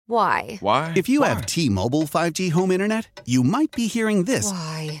Why? Why? If you have T-Mobile 5G home internet, you might be hearing this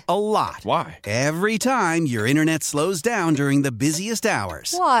Why? a lot. Why? Every time your internet slows down during the busiest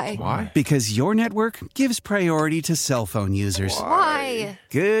hours. Why? Why? Because your network gives priority to cell phone users. Why?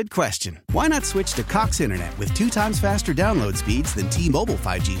 Good question. Why not switch to Cox Internet with 2 times faster download speeds than T-Mobile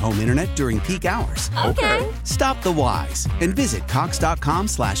 5G home internet during peak hours? Okay. Stop the whys and visit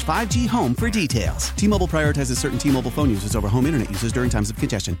cox.com/5G home for details. T-Mobile prioritizes certain T-Mobile phone users over home internet users during times of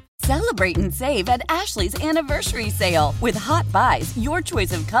congestion. Celebrate and save at Ashley's Anniversary Sale. With Hot Buys, your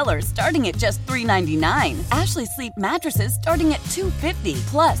choice of colors starting at just $3.99. Ashley Sleep mattresses starting at $2.50.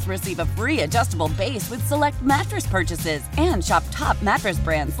 Plus, receive a free adjustable base with select mattress purchases. And shop top mattress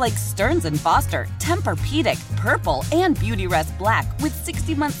brands like Stearns & Foster, Tempur-Pedic, Purple, and Beautyrest Black with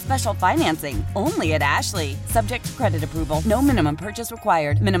 60-month special financing. Only at Ashley. Subject to credit approval. No minimum purchase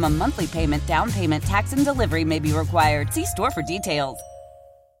required. Minimum monthly payment, down payment, tax, and delivery may be required. See store for details.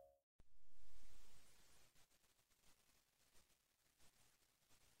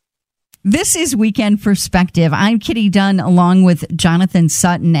 This is Weekend Perspective. I'm Kitty Dunn along with Jonathan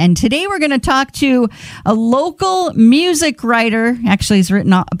Sutton. And today we're going to talk to a local music writer. Actually, he's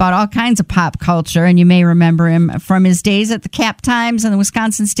written about all kinds of pop culture, and you may remember him from his days at the Cap Times and the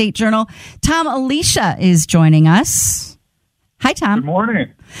Wisconsin State Journal. Tom Alicia is joining us. Hi, Tom. Good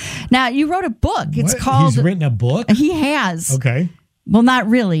morning. Now, you wrote a book. It's called... He's written a book? He has. Okay. Well, not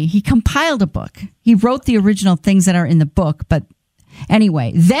really. He compiled a book. He wrote the original things that are in the book, but...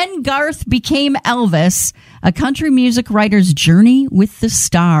 Anyway, Then Garth Became Elvis, a country music writer's journey with the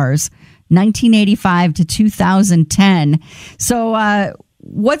stars, 1985 to 2010. So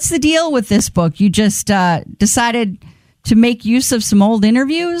what's the deal with this book? You just decided to make use of some old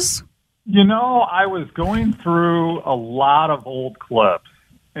interviews? You know, I was going through a lot of old clips,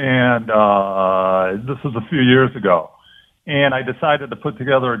 and this was a few years ago, and I decided to put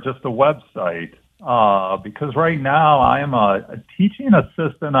together just a website. Because right now I am a teaching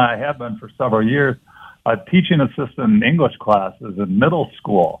assistant. I have been for several years, a teaching assistant in English classes in middle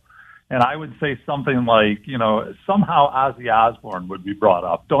school. And I would say something like, you know, somehow Ozzy Osbourne would be brought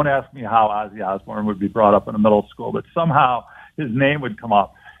up. Don't ask me how Ozzy Osbourne would be brought up in a middle school, but somehow his name would come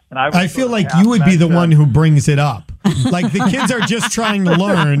up. And I feel like you would be the one who brings it up. Like the kids are just trying to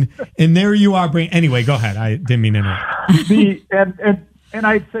learn, and there you are. Anyway, go ahead. I didn't mean to interrupt. And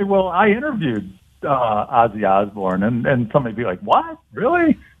I'd say, well, I interviewed Ozzy Osbourne, and somebody'd be like, what?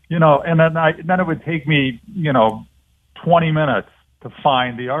 Really? You know, and then it would take me, 20 minutes to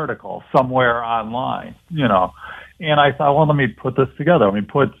find the article somewhere online, and I thought, well, let me put this together. Let me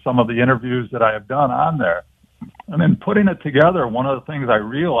put some of the interviews that I have done on there. And then putting it together, one of the things I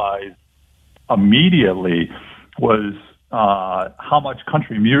realized immediately was how much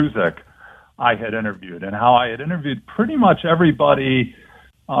country music I had interviewed, and how I had interviewed pretty much everybody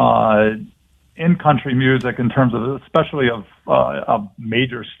in country music in terms of, especially of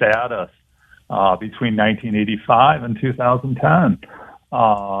major status between 1985 and 2010.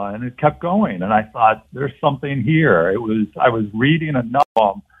 And it kept going. And I thought, there's something here. I was reading enough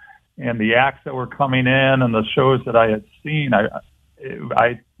of them, and the acts that were coming in and the shows that I had seen,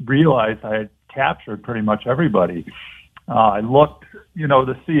 I realized I had captured pretty much everybody. I looked,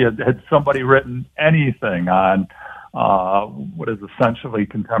 to see had somebody written anything on what is essentially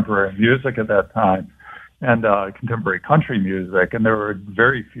contemporary music at that time, and contemporary country music, and there were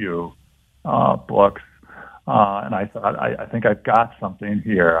very few books. And I thought, I think I've got something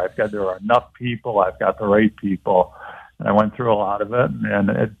here. There are enough people. I've got the right people. And I went through a lot of it, and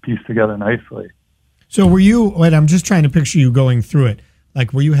it pieced together nicely. So I'm just trying to picture you going through it.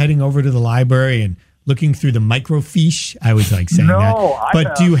 Like, were you heading over to the library and looking through the microfiche? I was like saying that.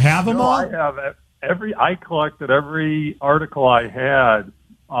 But do you have them all? I have I collected every article I had,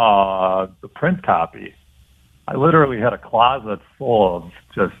 the print copy. I literally had a closet full of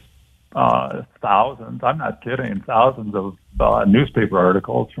just thousands, I'm not kidding, thousands of newspaper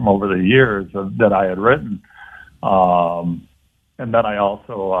articles from over the years that I had written. And then I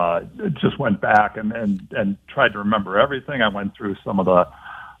also just went back and tried to remember everything. I went through some of the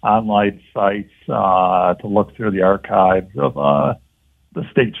online sites to look through the archives of the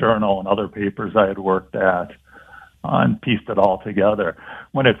State Journal and other papers I had worked at, and pieced it all together.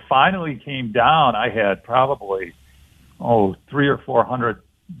 When it finally came down, I had probably 300 or 400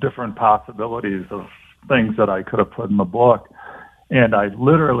 different possibilities of things that I could have put in the book. And I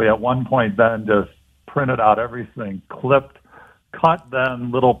literally at one point then just printed out everything, cut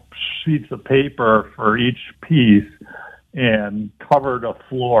then little sheets of paper for each piece, and covered a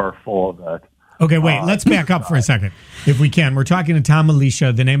floor full of it. Okay, wait, let's back up for a second, if we can. We're talking to Tom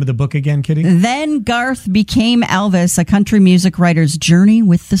Alicia. The name of the book again, Kitty? Then Garth Became Elvis, a country music writer's journey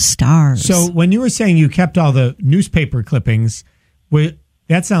with the stars. So when you were saying you kept all the newspaper clippings,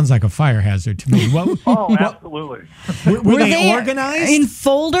 that sounds like a fire hazard to me. Absolutely. Were they organized? In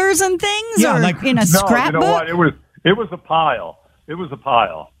folders and things? Yeah, or like in a scrapbook? You know what? It was a pile. It was a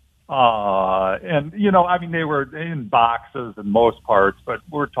pile. And, I mean, they were in boxes in most parts, but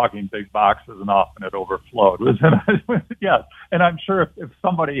we're talking big boxes, and often it overflowed. Yes. And I'm sure if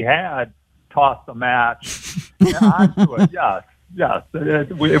somebody had tossed a match onto it, yes,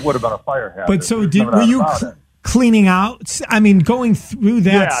 it would have been a fire hazard. But so were you cleaning out? I mean, going through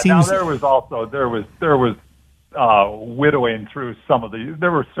that seems... Now there was widowing through some of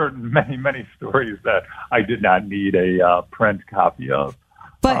there were many stories that I did not need a print copy of.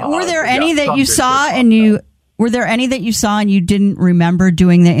 But were there any that you saw and you didn't remember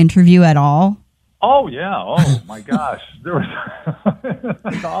doing the interview at all? Oh yeah. Oh my gosh. There was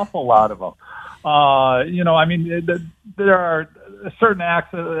an awful lot of them. I mean, there are certain acts,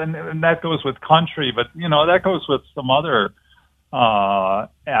 and that goes with country, but that goes with some other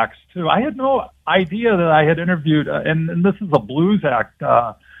acts too. I had no idea that I had interviewed, and this is a blues act,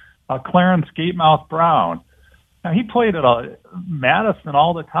 Clarence Gatemouth Brown. Now, he played at Madison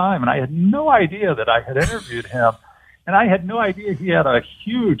all the time, and I had no idea that I had interviewed him, and I had no idea he had a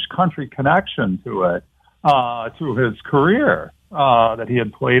huge country connection to it, to his career, that he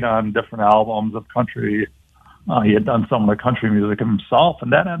had played on different albums of country. He had done some of the country music himself,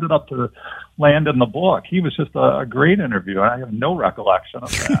 and that ended up to land in the book. He was just a great interview, and I have no recollection of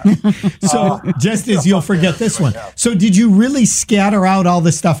that. So just as you'll forget this one. Yeah. So did you really scatter out all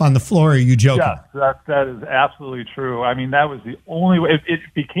the stuff on the floor, or are you joking? Yes, that is absolutely true. I mean, that was the only way. It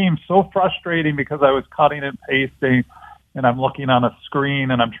became so frustrating because I was cutting and pasting, and I'm looking on a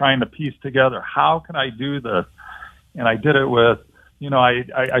screen, and I'm trying to piece together, how can I do this? And I did it with,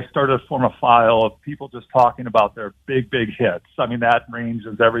 I started to form a file of people just talking about their big hits. I mean, that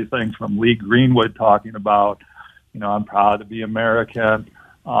ranges everything from Lee Greenwood talking about, I'm proud to be American,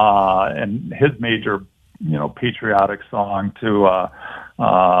 and his major, patriotic song, to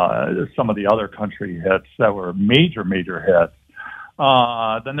some of the other country hits that were major hits.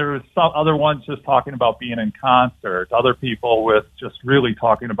 Then there was some other ones just talking about being in concert, other people with just really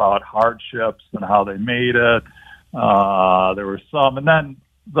talking about hardships and how they made it. There were some, and then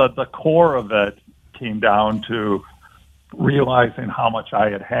the core of it came down to realizing how much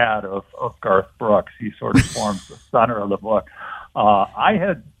I had of Garth Brooks. He sort of forms the center of the book. I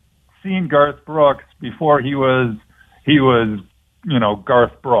had seen Garth Brooks before he was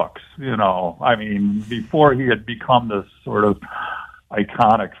Garth Brooks. I mean, before he had become this sort of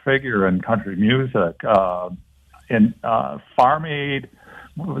iconic figure in country music. In Farm Aid.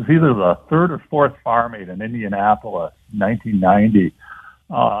 It was either the third or fourth Farm Aid in Indianapolis, 1990.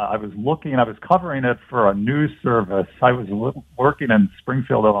 I was covering it for a news service. I was working in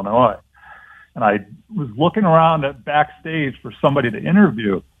Springfield, Illinois, and I was looking around at backstage for somebody to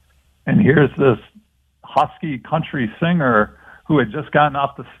interview, and here's this husky country singer who had just gotten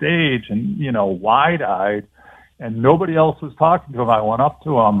off the stage and, wide-eyed, and nobody else was talking to him. I went up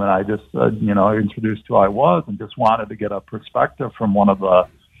to him, and I just, introduced who I was and just wanted to get a perspective from one of the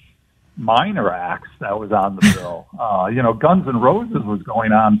minor acts that was on the bill. Guns N' Roses was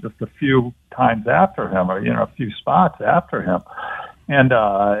going on just a few times after him, or, a few spots after him. And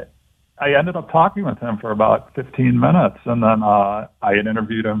I ended up talking with him for about 15 minutes, and then I had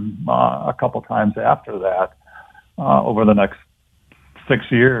interviewed him a couple times after that over the next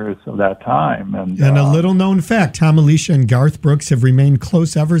 6 years of that time. And a little known fact, Tom Alicia and Garth Brooks have remained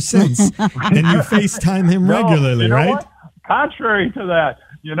close ever since. And you FaceTime him regularly, right? What? Contrary to that,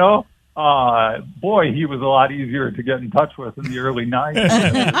 boy, he was a lot easier to get in touch with in the early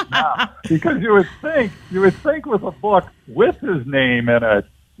 90s. Because you would think with a book with his name in it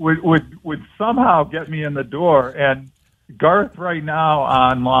would somehow get me in the door. And Garth right now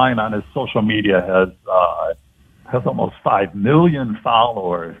online on his social media has almost 5 million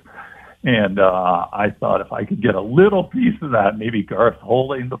followers. And I thought if I could get a little piece of that, maybe Garth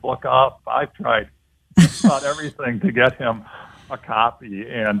holding the book up. I've tried about everything to get him a copy.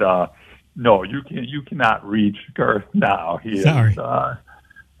 And no, you cannot reach Garth now. He Sorry. Is,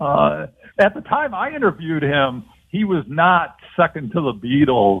 at the time I interviewed him, he was not second to the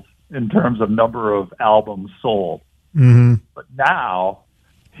Beatles in terms of number of albums sold. Mm-hmm. But now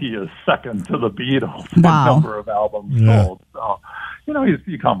he is second to the Beatles wow. in number of albums sold. So, he's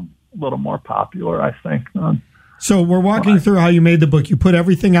become a little more popular, I think. So we're walking through how you made the book. You put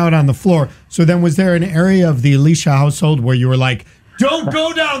everything out on the floor. So then was there an area of the Alicia household where you were like, Don't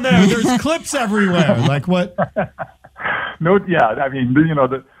go down there. There's clips everywhere. Like what? No, yeah. I mean,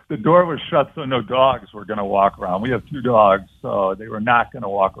 the door was shut, so no dogs were going to walk around. We have 2 dogs, so they were not going to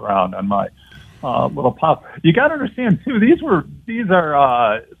walk around on my little pop. You got to understand too. These are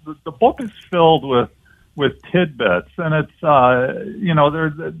the book is filled with tidbits, and it's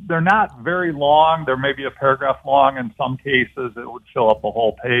they're not very long. They're maybe a paragraph long. In some cases, it would fill up a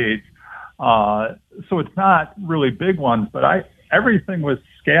whole page. So it's not really big ones, but everything was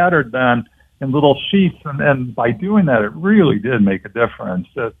scattered then in little sheets, and by doing that, it really did make a difference.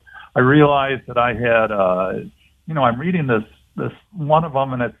 I realized that I had, I'm reading this one of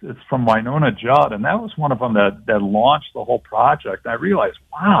them, and it's from Wynonna Judd, and that was one of them that launched the whole project. And I realized,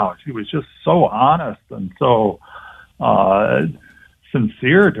 wow, she was just so honest and so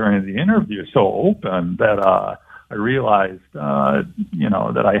sincere during the interview, so open that I realized,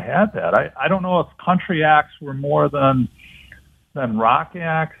 that I had that. I don't know if country acts were more than rock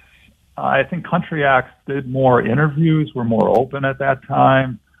acts. I think country acts did more interviews, were more open at that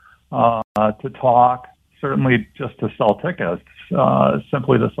time to talk, certainly just to sell tickets,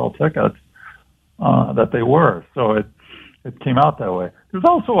 simply to sell tickets that they were. So it came out that way. There's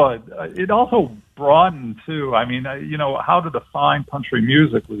also it also broadened too. I mean, how to define country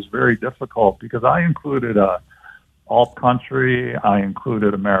music was very difficult because I included alt country, I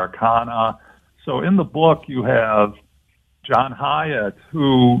included Americana. So in the book you have John Hiatt,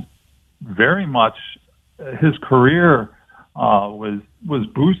 who very much his career was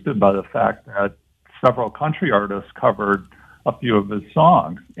boosted by the fact that several country artists covered a few of his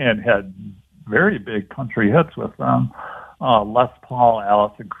songs and had very big country hits with them. Les Paul,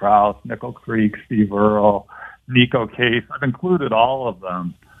 Alison Krauss, Nickel Creek, Steve Earle, Nico Case. I've included all of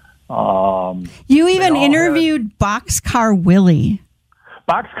them. You even interviewed Boxcar Willie.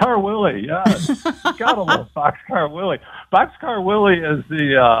 Boxcar Willie, yes. Gotta love Boxcar Willie. Boxcar Willie is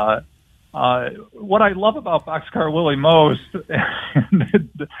the what I love about Boxcar Willie most,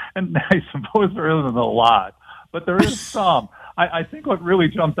 and I suppose there isn't a lot, but there is some. I think what really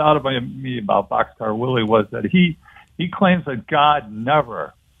jumped out of me about Boxcar Willie was that he claims that God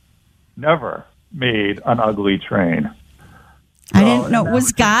never made an ugly train. So, I didn't know.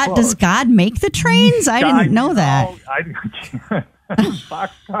 Does God make the trains? I didn't know that.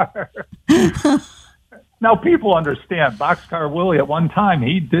 Boxcar. Now people understand Boxcar Willie at one time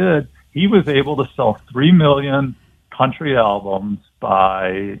he was able to sell 3 million country albums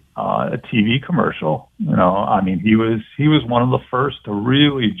by a TV commercial. I mean, he was one of the first to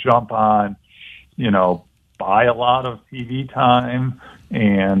really jump on, buy a lot of TV time,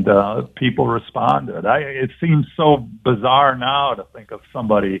 and people responded. It seems so bizarre now to think of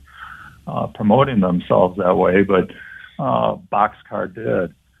somebody promoting themselves that way, but Boxcar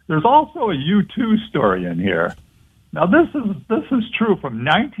did. There's also a U2 story in here. Now this is true. From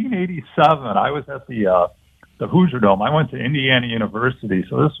 1987, I was at the Hoosier Dome. I went to Indiana University,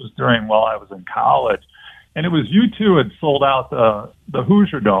 so this was while I was in college, and it was U2 had sold out the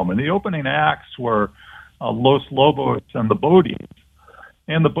Hoosier Dome, and the opening acts were Los Lobos and the Bodines,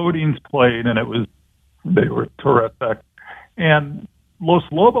 and the Bodines played, and they were terrific. And Los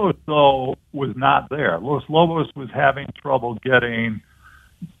Lobos though was not there. Los Lobos was having trouble getting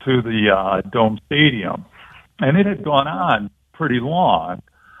to the Dome Stadium, and it had gone on pretty long.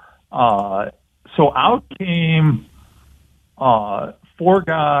 So out came 4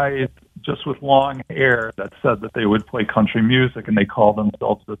 guys just with long hair that said that they would play country music, and they called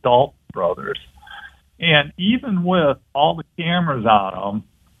themselves the Dalton Brothers. And even with all the cameras on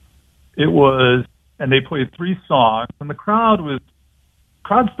them, and they played 3 songs, and the crowd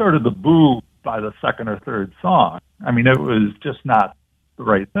started to boo by the second or third song. I mean, it was just not the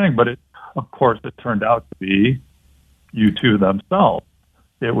right thing, but of course, it turned out to be U2 themselves.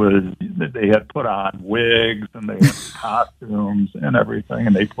 They had put on wigs and they had costumes and everything,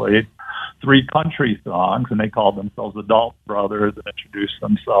 and they played 3 country songs, and they called themselves the Dalton Brothers and introduced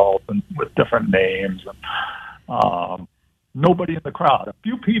themselves and with different names. And nobody in the crowd. A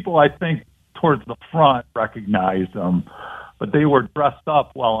few people, I think, towards the front recognized them, but they were dressed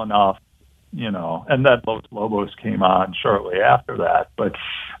up well enough, and then Los Lobos came on shortly after that. But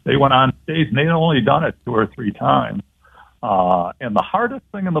they went on stage, and they'd only done it 2 or 3 times. And the hardest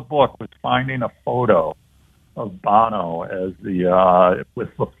thing in the book was finding a photo of Bono as with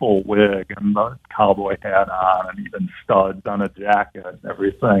the full wig and the cowboy hat on, and even studs on a jacket and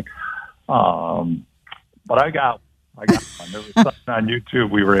everything. But I got one. There was something on YouTube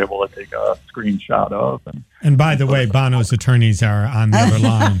we were able to take a screenshot of. And by the way, Bono's attorneys are on the other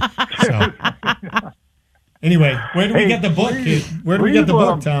line. So. Anyway, where do we get the book? Where do we get the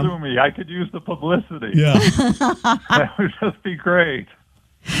book, Tom? Sue me. I could use the publicity. Yeah. That would just be great.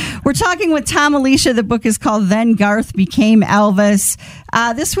 We're talking with Tom Alicia. The book is called Then Garth Became Elvis.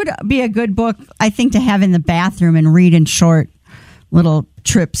 This would be a good book, I think, to have in the bathroom and read in short little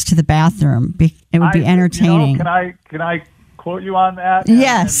trips to the bathroom. It would be entertaining. Can I quote you on that?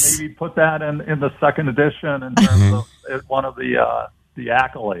 Yes. And maybe put that in the second edition in terms of one of the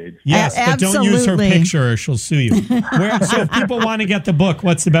accolades. Yes, but don't use her picture or she'll sue you. So if people want to get the book,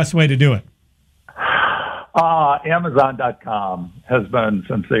 what's the best way to do it? Amazon.com has been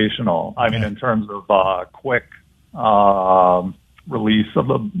sensational. I mean, in terms of quick release of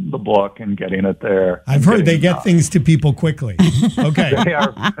the book and getting it there. I've heard they get things to people quickly. Okay. They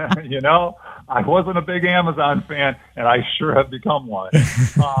are, I wasn't a big Amazon fan, and I sure have become one.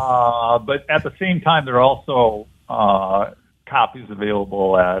 But at the same time, there are also copies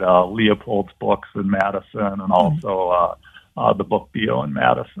available at Leopold's Books in Madison and also the Book Bio in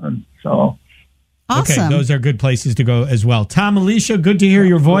Madison. So. Awesome. Okay, those are good places to go as well. Tom Alicia, good to hear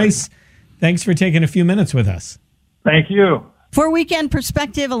your voice. Thanks for taking a few minutes with us. Thank you. For Weekend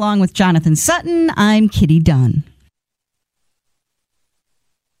Perspective, along with Jonathan Sutton, I'm Kitty Dunn.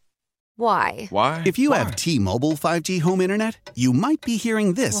 Why? If you have T-Mobile 5G home internet, you might be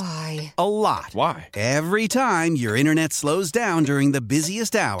hearing this a lot. Why? Every time your internet slows down during the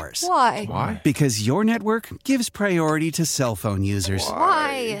busiest hours. Why? Because your network gives priority to cell phone users.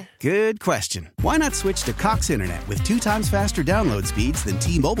 Why? Good question. Why not switch to Cox Internet with 2 times faster download speeds than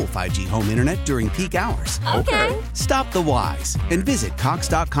T-Mobile 5G home internet during peak hours? Okay. Stop the whys and visit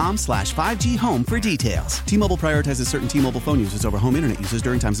cox.com/5G home for details. T-Mobile prioritizes certain T-Mobile phone users over home internet users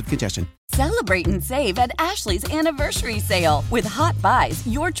during times of congestion. Celebrate and save at Ashley's Anniversary Sale. With Hot Buys,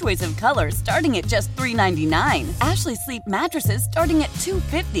 your choice of colors starting at just $3.99. Ashley Sleep mattresses starting at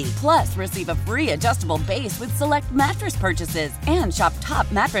 $2.50. Plus, receive a free adjustable base with select mattress purchases. And shop top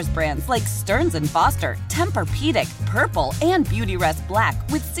mattress brands like Stearns & Foster, Tempur-Pedic, Purple, and Beautyrest Black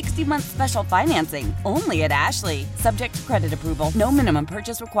with 60-month special financing. Only at Ashley. Subject to credit approval. No minimum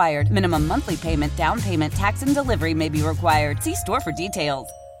purchase required. Minimum monthly payment, down payment, tax, and delivery may be required. See store for details.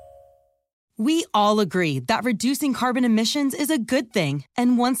 We all agree that reducing carbon emissions is a good thing.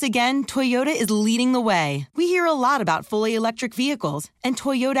 And once again, Toyota is leading the way. We hear a lot about fully electric vehicles, and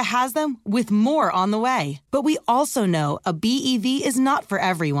Toyota has them with more on the way. But we also know a BEV is not for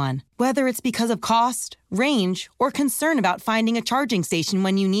everyone, whether it's because of cost, range, or concern about finding a charging station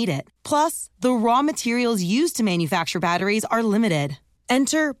when you need it. Plus, the raw materials used to manufacture batteries are limited.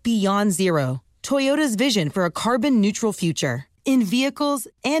 Enter Beyond Zero, Toyota's vision for a carbon-neutral future. In vehicles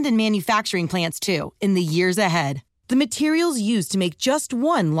and in manufacturing plants, too, in the years ahead. The materials used to make just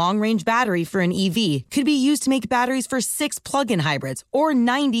one long-range battery for an EV could be used to make batteries for 6 plug-in hybrids or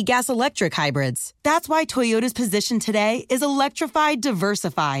 90 gas-electric hybrids. That's why Toyota's position today is electrified,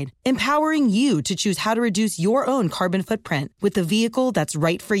 diversified, empowering you to choose how to reduce your own carbon footprint with the vehicle that's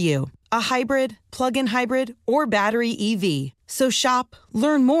right for you. A hybrid, plug-in hybrid, or battery EV. So shop,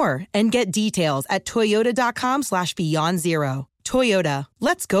 learn more, and get details at toyota.com/beyondzero. Toyota,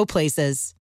 let's go places.